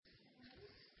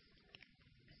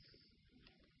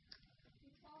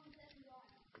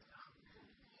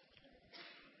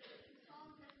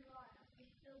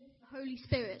Holy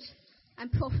Spirit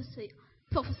and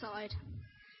prophesied.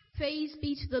 Praise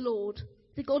be to the Lord,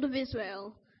 the God of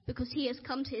Israel, because he has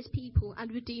come to his people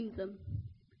and redeemed them.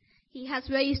 He has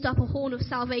raised up a horn of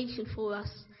salvation for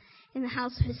us in the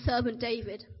house of his servant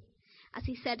David, as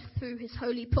he said through his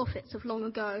holy prophets of long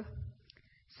ago.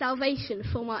 Salvation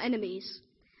from our enemies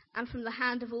and from the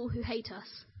hand of all who hate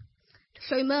us, to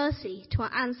show mercy to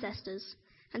our ancestors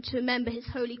and to remember his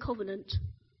holy covenant,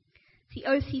 the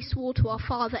oath he swore to our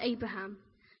father Abraham,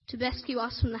 to rescue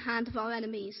us from the hand of our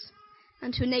enemies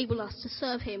and to enable us to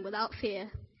serve him without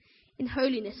fear, in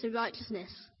holiness and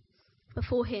righteousness,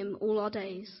 before him all our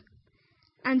days.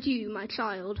 And you, my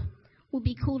child, will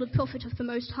be called a prophet of the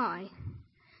Most High,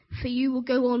 for you will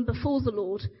go on before the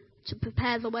Lord to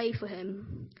prepare the way for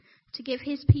him, to give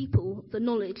his people the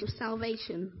knowledge of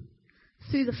salvation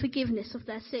through the forgiveness of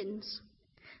their sins,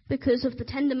 because of the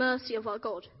tender mercy of our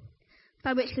God,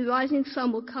 by which the rising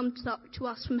sun will come to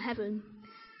us from heaven,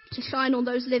 to shine on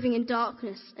those living in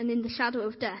darkness and in the shadow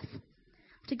of death,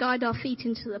 to guide our feet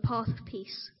into the path of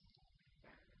peace.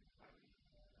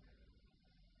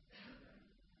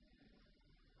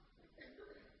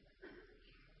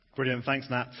 Brilliant, thanks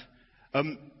Nat.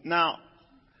 Now,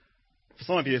 for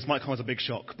some of you this might come as a big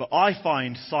shock, but I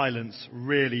find silence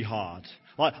really hard.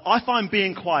 I find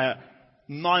being quiet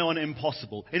nigh on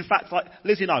impossible. In fact,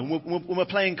 Lizzie and I, when we're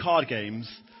playing card games,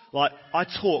 I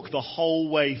talk the whole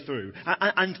way through.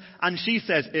 And she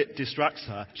says it distracts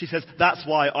her. She says, that's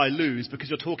why I lose, because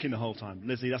you're talking the whole time.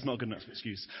 Lizzie, that's not a good enough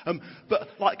excuse. But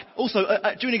also,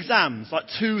 during exams,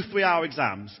 2-3 hour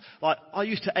exams, I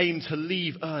used to aim to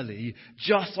leave early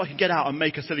just so I could get out and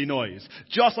make a silly noise.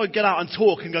 Just so I could get out and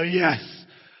talk and go, yes,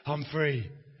 I'm free.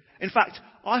 In fact,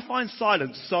 I find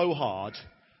silence so hard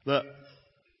that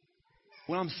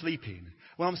when I'm sleeping,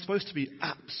 when I'm supposed to be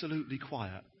absolutely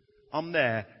quiet, I'm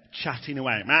there chatting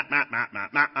away.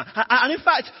 And in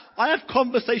fact, I have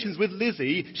conversations with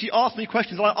Lizzie. She asks me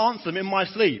questions and I answer them in my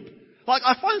sleep.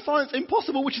 I find silence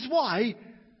impossible, which is why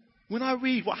when I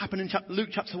read what happened in Luke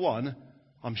chapter 1,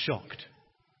 I'm shocked.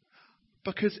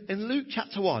 Because in Luke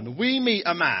chapter 1, we meet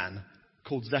a man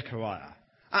called Zechariah.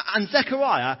 And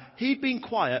Zechariah, he'd been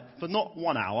quiet for not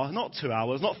 1 hour, not 2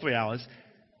 hours, not 3 hours.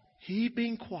 He'd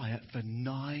been quiet for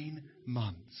 9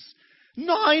 months.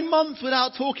 9 months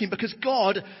without talking because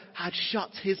God had shut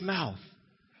his mouth.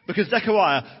 Because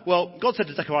Zechariah, God said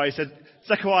to Zechariah, he said,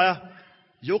 Zechariah,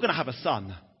 you're going to have a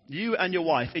son. You and your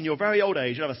wife, in your very old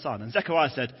age, you'll have a son. And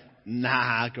Zechariah said,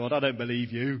 nah, God, I don't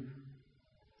believe you.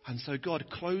 And so God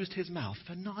closed his mouth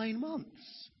for 9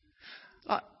 months.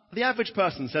 The average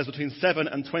person says between 7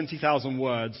 and 20,000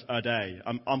 words a day.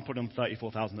 I'm putting on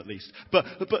 34,000 at least. But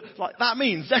that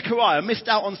means Zechariah missed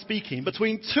out on speaking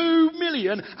between 2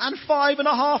 million and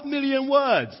 5.5 million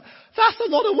words. That's a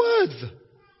lot of words.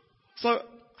 So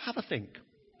have a think.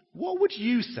 What would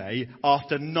you say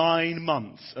after 9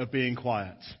 months of being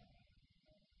quiet?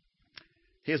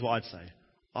 Here's what I'd say.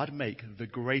 I'd make the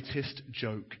greatest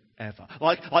joke ever.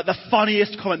 Like the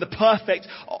funniest comment, the perfect,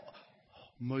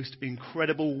 most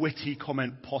incredible, witty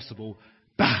comment possible.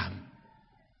 Bam!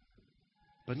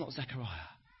 But not Zechariah.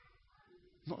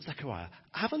 Not Zechariah.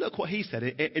 Have a look what he said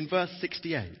in verse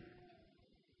 68.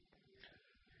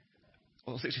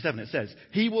 Or 67 it says,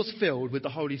 he was filled with the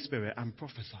Holy Spirit and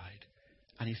prophesied.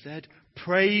 And he said,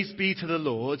 praise be to the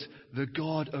Lord, the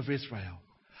God of Israel.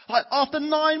 After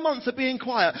 9 months of being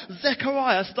quiet,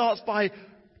 Zechariah starts by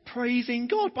praising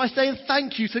God, by saying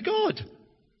thank you to God.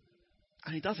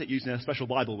 And he does it using a special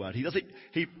Bible word.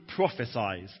 He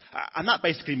prophesies. And that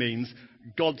basically means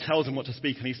God tells him what to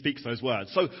speak and he speaks those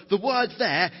words. So the words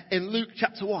there in Luke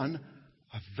chapter 1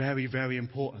 are very, very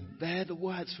important. They're the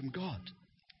words from God.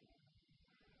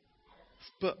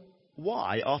 But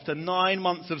why, after 9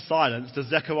 months of silence, does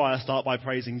Zechariah start by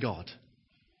praising God?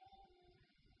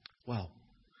 Well,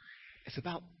 it's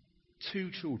about 2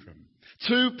 children.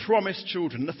 2 promised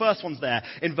children. The first one's there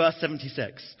in verse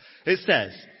 76. It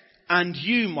says, and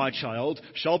you, my child,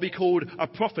 shall be called a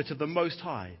prophet of the Most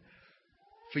High,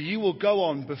 for you will go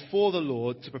on before the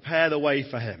Lord to prepare the way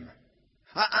for him.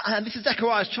 And this is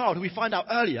Zechariah's child, who we find out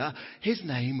earlier, his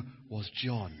name was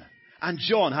John. And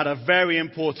John had a very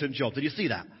important job. Did you see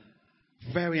that?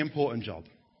 Very important job.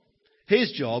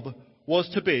 His job was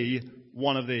to be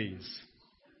one of these.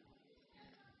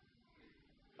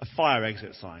 A fire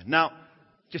exit sign. Now,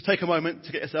 just take a moment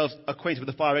to get yourselves acquainted with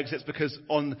the fire exits, because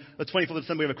on the 24th of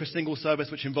December we have a Christingle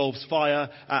service which involves fire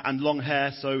and long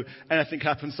hair, so anything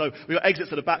happens. So we've got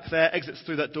exits at the back there, exits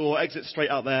through that door, exits straight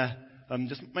out there.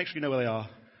 Just make sure you know where they are.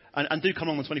 And do come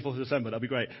on the 24th of December, that'll be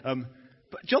great.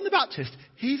 But John the Baptist,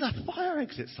 he's a fire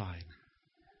exit sign.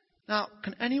 Now,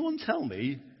 can anyone tell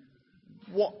me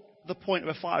what the point of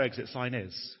a fire exit sign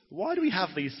is? Why do we have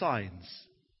these signs?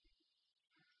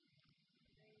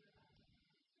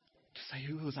 Just say,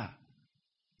 who was that?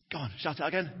 Go on, shout it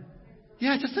again.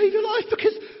 Yeah, to save your life,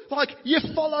 because, you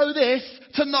follow this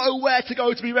to know where to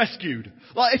go to be rescued.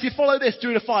 If you follow this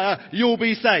during a fire, you'll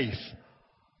be safe.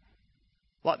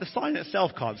 The sign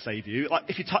itself can't save you.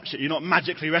 If you touch it, you're not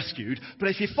magically rescued. But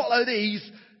if you follow these,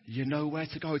 you know where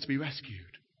to go to be rescued.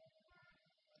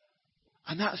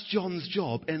 And that's John's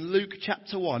job in Luke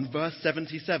chapter 1, verse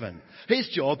 77. His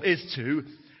job is to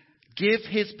give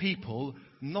his people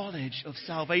knowledge of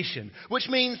salvation, which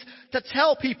means to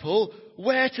tell people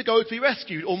where to go to be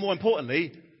rescued, or more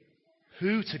importantly,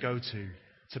 who to go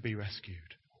to be rescued.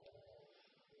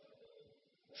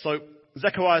 So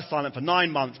Zechariah is silent for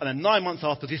 9 months, and then 9 months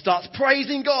after, he starts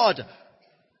praising God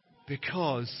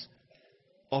because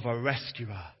of a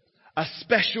rescuer, a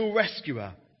special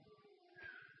rescuer.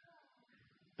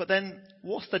 But then,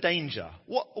 what's the danger?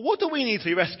 What do we need to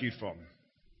be rescued from?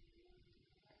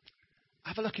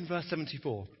 Have a look in verse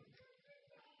 74.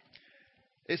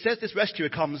 It says this rescuer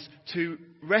comes to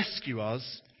rescue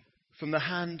us from the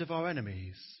hand of our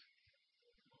enemies.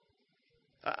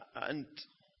 And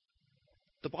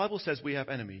the Bible says we have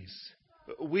enemies.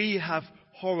 We have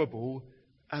horrible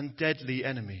and deadly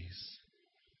enemies.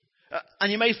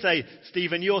 And you may say,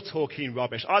 Stephen, you're talking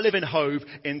rubbish. I live in Hove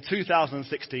in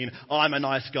 2016. I'm a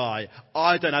nice guy.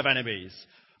 I don't have enemies.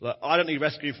 Look, I don't need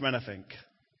rescuing from anything.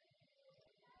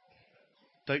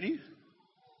 Don't you?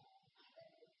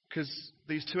 Because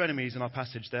these two enemies in our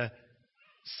passage, they're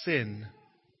sin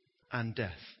and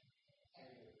death.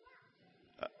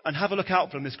 And have a look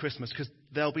out for them this Christmas, because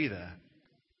they'll be there.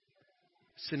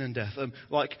 Sin and death.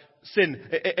 Sin,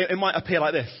 it might appear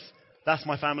like this. That's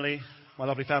my family, my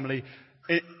lovely family.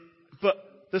 But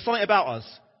there's something about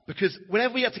us. Because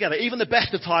whenever we get together, even the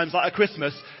best of times, like at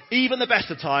Christmas, even the best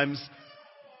of times,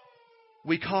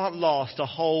 we can't last a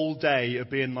whole day of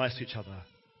being nice to each other.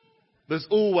 There's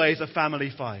always a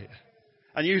family fight.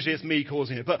 And usually it's me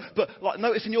causing it. But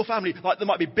notice in your family, there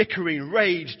might be bickering,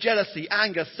 rage, jealousy,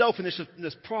 anger,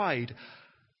 selfishness, pride.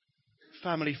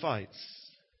 Family fights.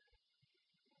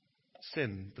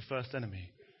 Sin, the first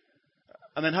enemy.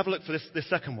 And then have a look for this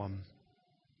second one.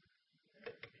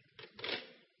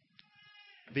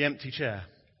 The empty chair.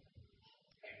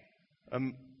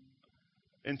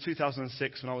 In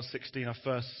 2006, when I was 16, I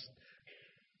first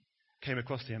came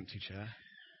across the empty chair.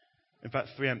 In fact,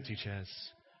 3 empty chairs.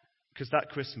 Because that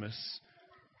Christmas,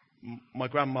 my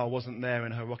grandma wasn't there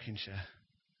in her rocking chair.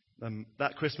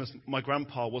 That Christmas, my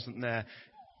grandpa wasn't there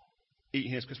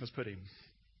eating his Christmas pudding.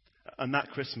 And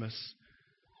that Christmas,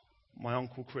 my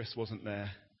Uncle Chris wasn't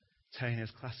there telling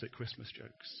his classic Christmas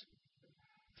jokes.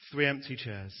 3 empty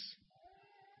chairs.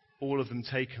 All of them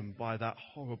taken by that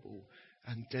horrible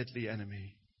and deadly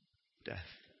enemy, death.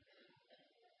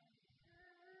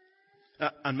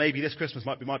 And maybe this Christmas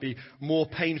might be more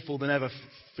painful than ever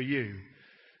for you.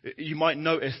 You might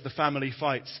notice the family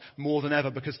fights more than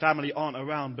ever because family aren't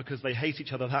around because they hate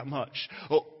each other that much.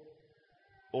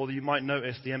 Or you might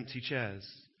notice the empty chairs.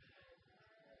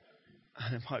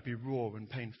 And it might be raw and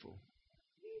painful.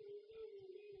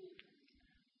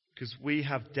 Because we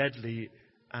have deadly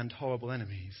and horrible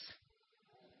enemies.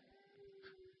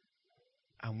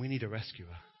 And we need a rescuer.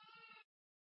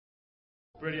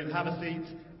 Brilliant. Have a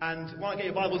seat. And why not get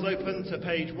your Bibles open to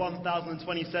page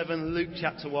 1027, Luke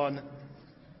chapter 1,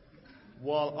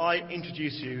 while I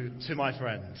introduce you to my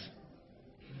friend.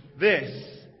 This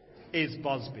is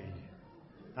Busby.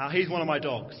 Now, he's one of my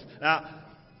dogs. Now,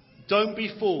 don't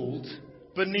be fooled.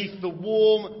 Beneath the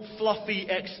warm, fluffy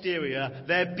exterior,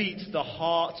 there beats the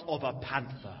heart of a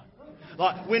panther.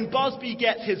 When Busby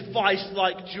gets his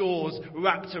vice-like jaws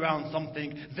wrapped around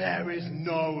something, there is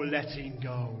no letting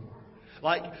go.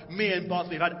 Me and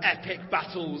Busby have had epic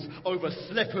battles over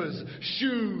slippers,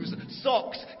 shoes,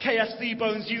 socks, KFC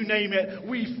bones, you name it,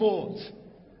 we fought.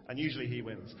 And usually he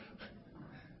wins.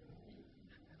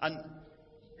 And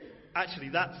actually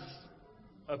that's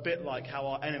a bit like how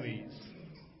our enemies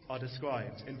are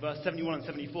described. In verse 71 and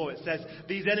 74 it says,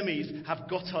 these enemies have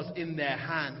got us in their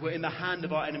hand. We're in the hand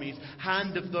of our enemies,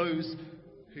 hand of those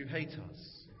who hate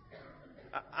us.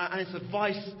 And it's a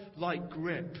vice-like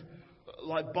grip,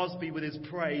 like Busby with his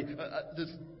prey.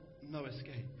 There's no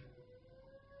escape.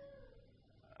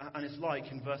 And it's like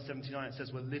in verse 79 it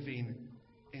says we're living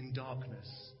in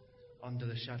darkness under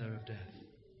the shadow of death.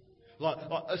 Like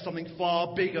something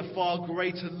far bigger, far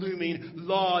greater looming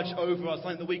large over us,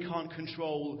 something that we can't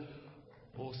control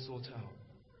or sort out.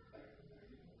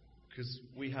 Because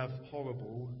we have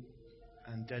horrible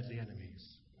and deadly enemies.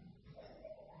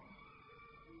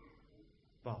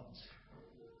 But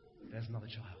there's another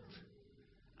child.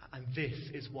 And this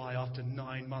is why after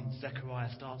 9 months,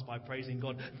 Zechariah starts by praising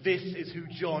God. This is who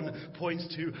John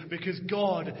points to, because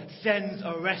God sends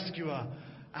a rescuer.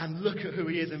 And look at who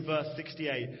he is in verse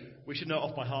 68. We should know it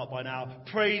off by heart by now.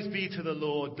 Praise be to the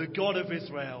Lord, the God of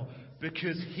Israel,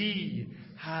 because he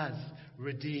has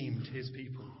redeemed his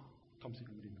people. Come see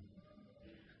him redeem them.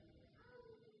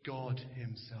 God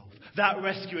himself. That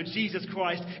rescuer, Jesus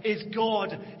Christ, is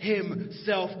God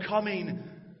himself coming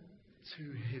to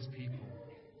his people.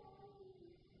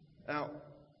 Now,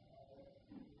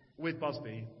 with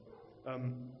Busby,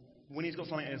 when he's got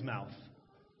something in his mouth,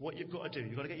 what you've got to do,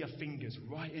 you've got to get your fingers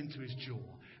right into his jaw,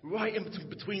 right in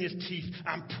between his teeth,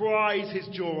 and prise his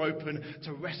jaw open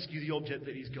to rescue the object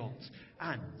that he's got.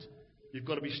 And you've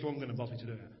got to be stronger than Busby to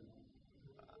do it.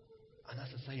 And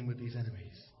that's the same with these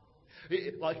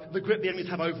enemies. Like the grip the enemies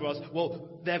have over us,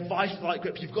 well, their vice-like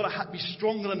grip, you've got to be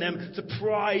stronger than them to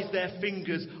prise their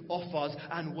fingers off us.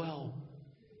 And well,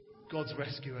 God's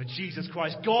rescuer, Jesus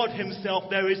Christ, God himself,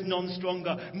 there is none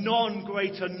stronger, none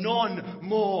greater, none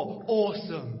more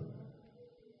awesome.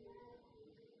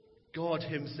 God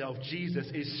himself, Jesus,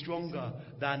 is stronger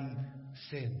than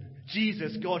sin.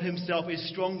 Jesus, God himself, is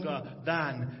stronger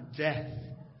than death.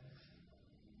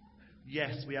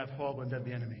 Yes, we have horrible and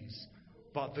deadly enemies.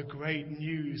 But the great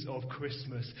news of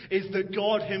Christmas is that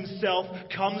God himself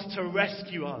comes to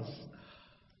rescue us.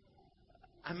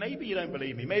 And maybe you don't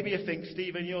believe me. Maybe you think,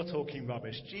 Stephen, you're talking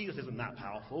rubbish. Jesus isn't that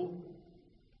powerful.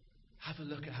 Have a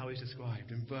look at how he's described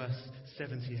in verse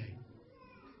 78.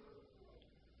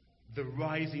 The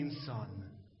rising sun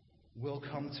will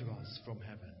come to us from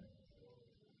heaven.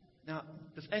 Now,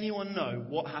 does anyone know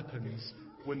what happens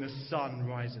when the sun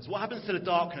rises? What happens to the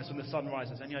darkness when the sun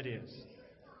rises? Any ideas?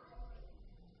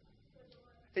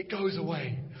 It goes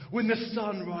away. When the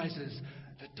sun rises,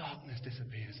 the darkness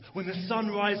disappears. When the sun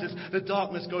rises, the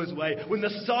darkness goes away. When the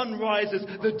sun rises,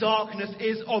 the darkness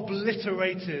is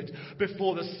obliterated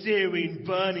before the searing,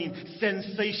 burning,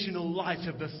 sensational light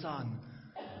of the sun.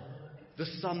 The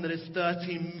sun that is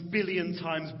 13 billion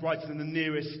times brighter than the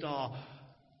nearest star.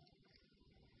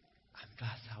 And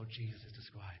that's how Jesus is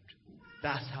described.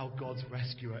 That's how God's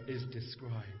rescuer is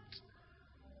described.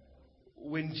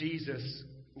 When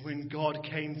God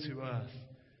came to earth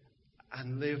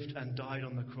and lived and died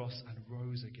on the cross and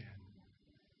rose again.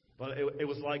 Well, it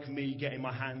was like me getting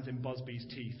my hands in Busby's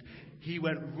teeth. He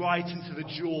went right into the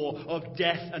jaw of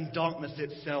death and darkness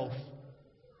itself.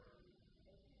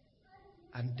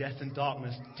 And death and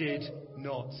darkness did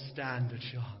not stand a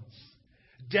chance.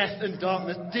 Death and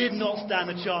darkness did not stand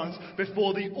a chance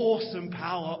before the awesome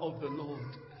power of the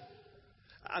Lord.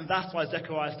 And that's why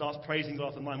Zechariah starts praising God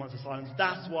after 9 months of silence.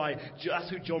 That's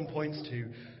who John points to.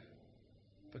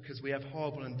 Because we have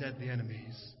horrible and deadly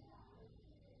enemies.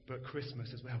 But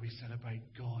Christmas is where we celebrate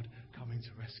God coming to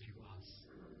rescue us.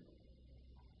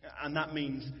 And that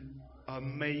means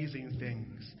amazing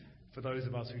things for those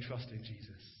of us who trust in Jesus.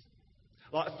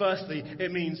 Like, firstly,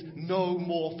 it means no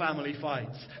more family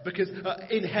fights. Because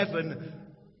in heaven,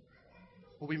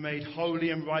 we'll be made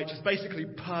holy and righteous, basically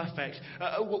perfect.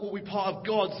 We'll be part of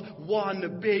God's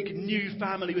one big new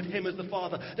family with him as the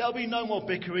Father. There'll be no more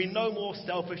bickering, no more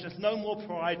selfishness, no more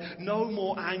pride, no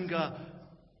more anger.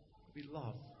 There'll be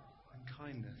love and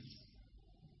kindness.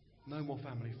 No more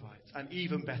family fights. And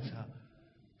even better,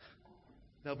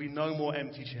 there'll be no more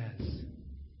empty chairs.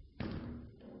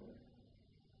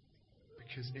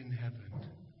 Because in heaven,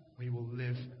 we will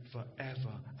live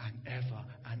forever and ever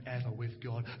and ever with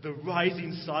God. The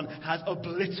rising sun has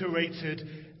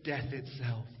obliterated death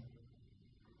itself.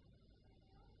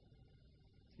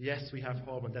 Yes, we have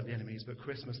horrible and deadly enemies, but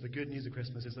Christmas, the good news of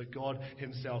Christmas is that God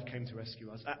himself came to rescue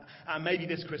us. And maybe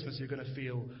this Christmas you're going to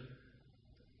feel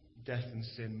death and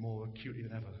sin more acutely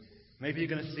than ever. Maybe you're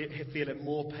going to feel it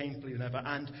more painfully than ever.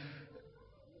 And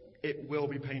it will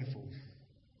be painful.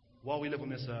 While we live on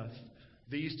this earth,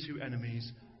 these two enemies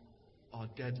are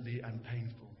deadly and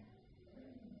painful.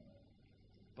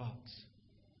 But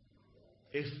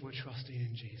if we're trusting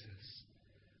in Jesus,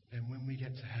 then when we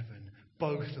get to heaven,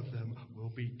 both of them will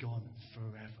be gone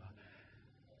forever.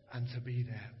 And to be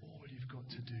there, all you've got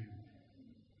to do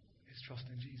is trust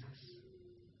in Jesus.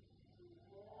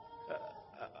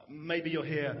 Maybe you're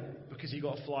here because you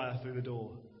got a flyer through the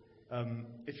door.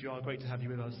 If you are, great to have you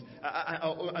with us.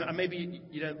 And maybe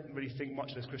you don't really think much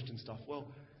of this Christian stuff. Well,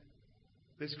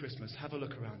 this Christmas, have a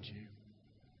look around you.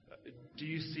 Do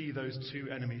you see those two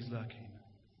enemies lurking?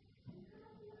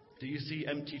 Do you see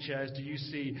empty chairs? Do you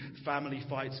see family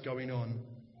fights going on?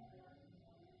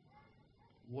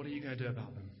 What are you going to do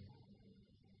about them?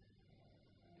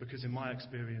 Because in my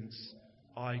experience,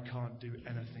 I can't do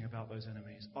anything about those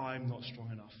enemies. I'm not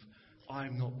strong enough.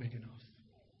 I'm not big enough.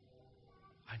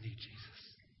 I need Jesus.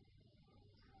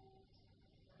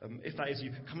 If that is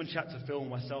you, come and chat to Phil and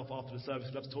myself after the service.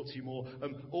 We'd love to talk to you more.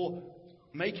 Or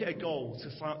make it a goal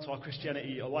to sign up to our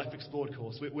Christianity, a Life Explored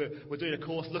course. We're doing a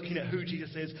course looking at who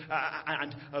Jesus is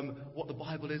and what the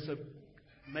Bible is. So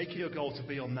make it your goal to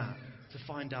be on that, to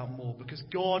find out more. Because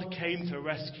God came to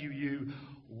rescue you.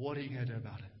 What are you going to do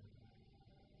about it?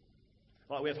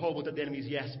 Like, we have horrible dead enemies,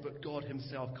 yes, but God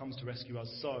himself comes to rescue us.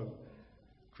 So,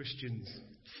 Christians,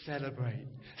 celebrate.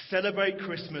 Celebrate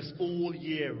Christmas all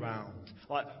year round.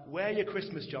 Like, wear your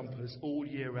Christmas jumpers all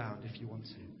year round if you want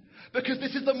to. Because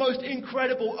this is the most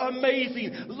incredible,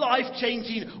 amazing,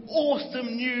 life-changing,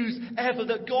 awesome news ever,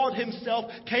 that God himself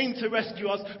came to rescue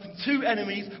us from two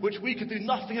enemies which we could do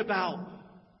nothing about.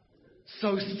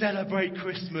 So celebrate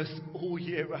Christmas all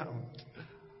year round.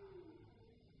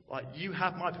 Like, you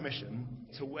have my permission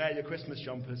to wear your Christmas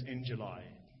jumpers in July.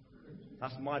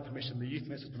 That's my permission, the youth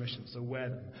minister's permission, so wear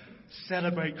them.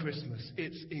 Celebrate Christmas.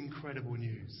 It's incredible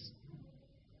news.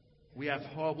 We have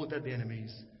horrible deadly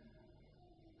enemies,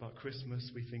 but Christmas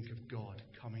we think of God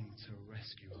coming to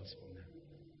rescue us from them.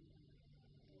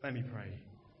 Let me pray,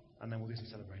 and then we'll do some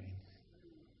celebrating.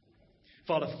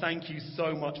 Father, thank you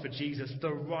so much for Jesus,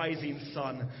 the rising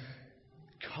sun,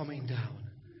 coming down.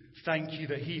 Thank you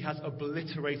that he has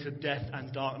obliterated death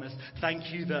and darkness.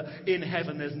 Thank you that in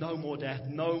heaven there's no more death,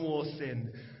 no more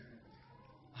sin.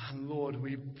 And Lord,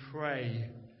 we pray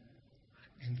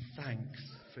in thanks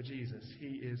for Jesus. He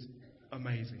is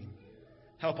amazing.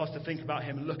 Help us to think about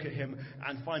him, look at him,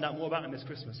 and find out more about him this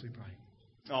Christmas, we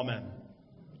pray. Amen.